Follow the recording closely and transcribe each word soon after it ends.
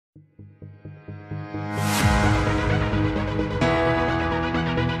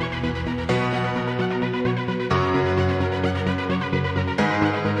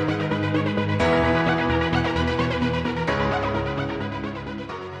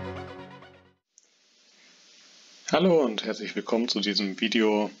Hallo und herzlich willkommen zu diesem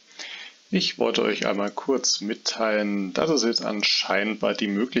Video. Ich wollte euch einmal kurz mitteilen, dass es jetzt anscheinend bald die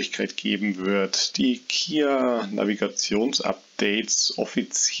Möglichkeit geben wird, die Kia Navigationsupdates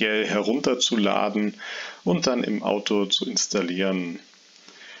offiziell herunterzuladen und dann im Auto zu installieren.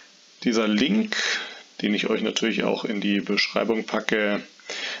 Dieser Link, den ich euch natürlich auch in die Beschreibung packe,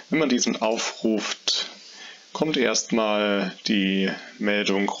 wenn man diesen aufruft, kommt erstmal die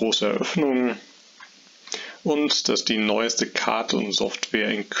Meldung große Eröffnung und dass die neueste Karte und Software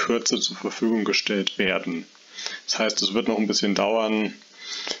in Kürze zur Verfügung gestellt werden. Das heißt, es wird noch ein bisschen dauern,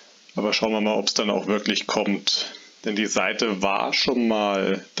 aber schauen wir mal, ob es dann auch wirklich kommt. Denn die Seite war schon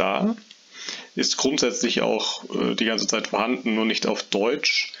mal da, ist grundsätzlich auch die ganze Zeit vorhanden, nur nicht auf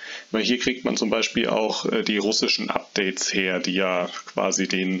Deutsch. Weil hier kriegt man zum Beispiel auch die russischen Updates her, die ja quasi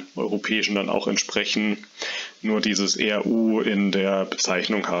den europäischen dann auch entsprechen, nur dieses RU in der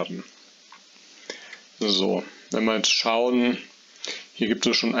Bezeichnung haben. So, wenn wir jetzt schauen, hier gibt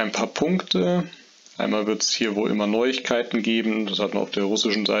es schon ein paar Punkte. Einmal wird es hier wohl immer Neuigkeiten geben, das hat man auf der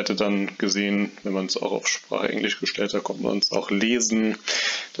russischen Seite dann gesehen. Wenn man es auch auf Sprache Englisch gestellt hat, konnte man es auch lesen,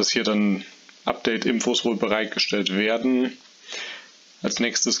 dass hier dann Update-Infos wohl bereitgestellt werden. Als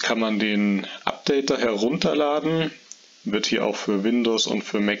nächstes kann man den Updater herunterladen, wird hier auch für Windows und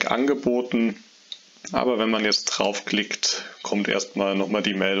für Mac angeboten. Aber wenn man jetzt draufklickt, kommt erstmal nochmal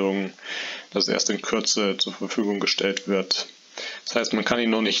die Meldung, dass es erst in Kürze zur Verfügung gestellt wird. Das heißt, man kann ihn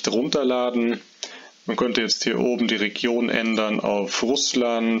noch nicht runterladen. Man könnte jetzt hier oben die Region ändern auf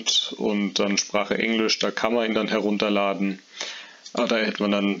Russland und dann Sprache Englisch, da kann man ihn dann herunterladen. Aber da hätte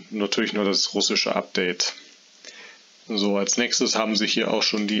man dann natürlich nur das russische Update. So, als nächstes haben sich hier auch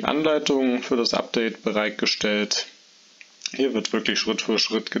schon die Anleitungen für das Update bereitgestellt. Hier wird wirklich Schritt für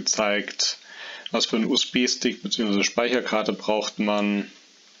Schritt gezeigt, was für einen USB-Stick bzw. Speicherkarte braucht man.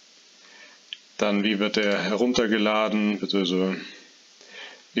 Dann wie wird er heruntergeladen bzw.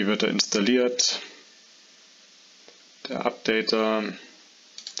 wie wird er installiert. Der Updater.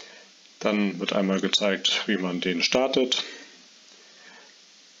 Dann wird einmal gezeigt, wie man den startet.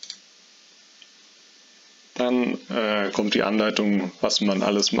 Dann kommt die Anleitung, was man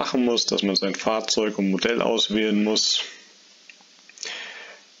alles machen muss, dass man sein Fahrzeug und Modell auswählen muss.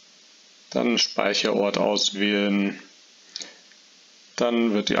 Dann Speicherort auswählen.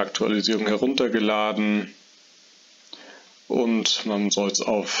 Dann wird die Aktualisierung heruntergeladen und man soll es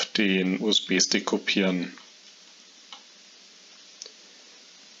auf den USB-Stick kopieren.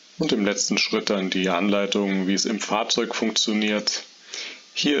 Und im letzten Schritt dann die Anleitung, wie es im Fahrzeug funktioniert.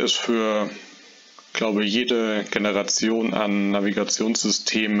 Hier ist für, glaube ich, jede Generation an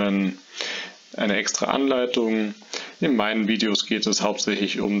Navigationssystemen eine extra Anleitung. In meinen Videos geht es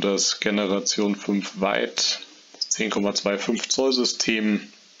hauptsächlich um das Generation 5 Weit, 10,25 Zoll System.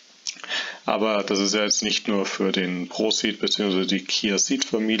 Aber das ist ja jetzt nicht nur für den Pro-Seat bzw. die Kia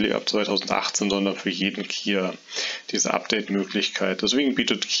Ceed-Familie ab 2018, sondern für jeden Kia diese Update-Möglichkeit. Deswegen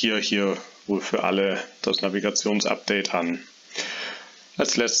bietet Kia hier wohl für alle das Navigationsupdate an.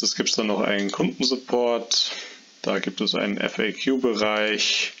 Als letztes gibt es dann noch einen Kundensupport. Da gibt es einen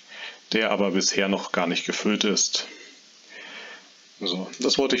FAQ-Bereich, der aber bisher noch gar nicht gefüllt ist. So,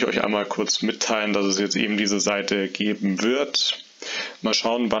 das wollte ich euch einmal kurz mitteilen, dass es jetzt eben diese Seite geben wird. Mal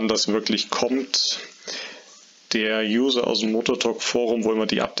schauen, wann das wirklich kommt. Der User aus dem Motortalk-Forum, wo immer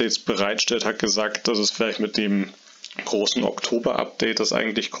die Updates bereitstellt, hat gesagt, dass es vielleicht mit dem großen Oktober-Update, das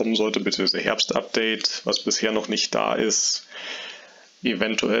eigentlich kommen sollte, beziehungsweise Herbst-Update, was bisher noch nicht da ist,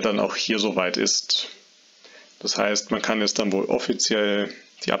 eventuell dann auch hier soweit ist. Das heißt, man kann jetzt dann wohl offiziell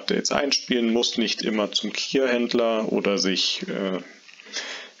die Updates einspielen, muss nicht immer zum Kia-Händler oder sich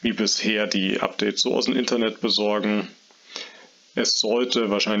wie bisher die Updates so aus dem Internet besorgen. Es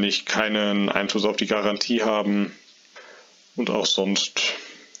sollte wahrscheinlich keinen Einfluss auf die Garantie haben und auch sonst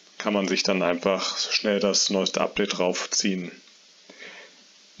kann man sich dann einfach schnell das neueste Update draufziehen.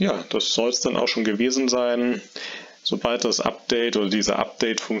 Ja, das soll es dann auch schon gewesen sein. Sobald das Update oder diese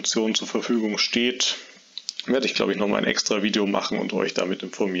Update-Funktion zur Verfügung steht, werde ich, glaube ich, nochmal ein extra Video machen und euch damit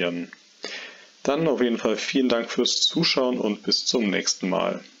informieren. Dann auf jeden Fall vielen Dank fürs Zuschauen und bis zum nächsten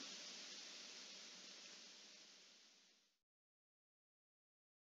Mal.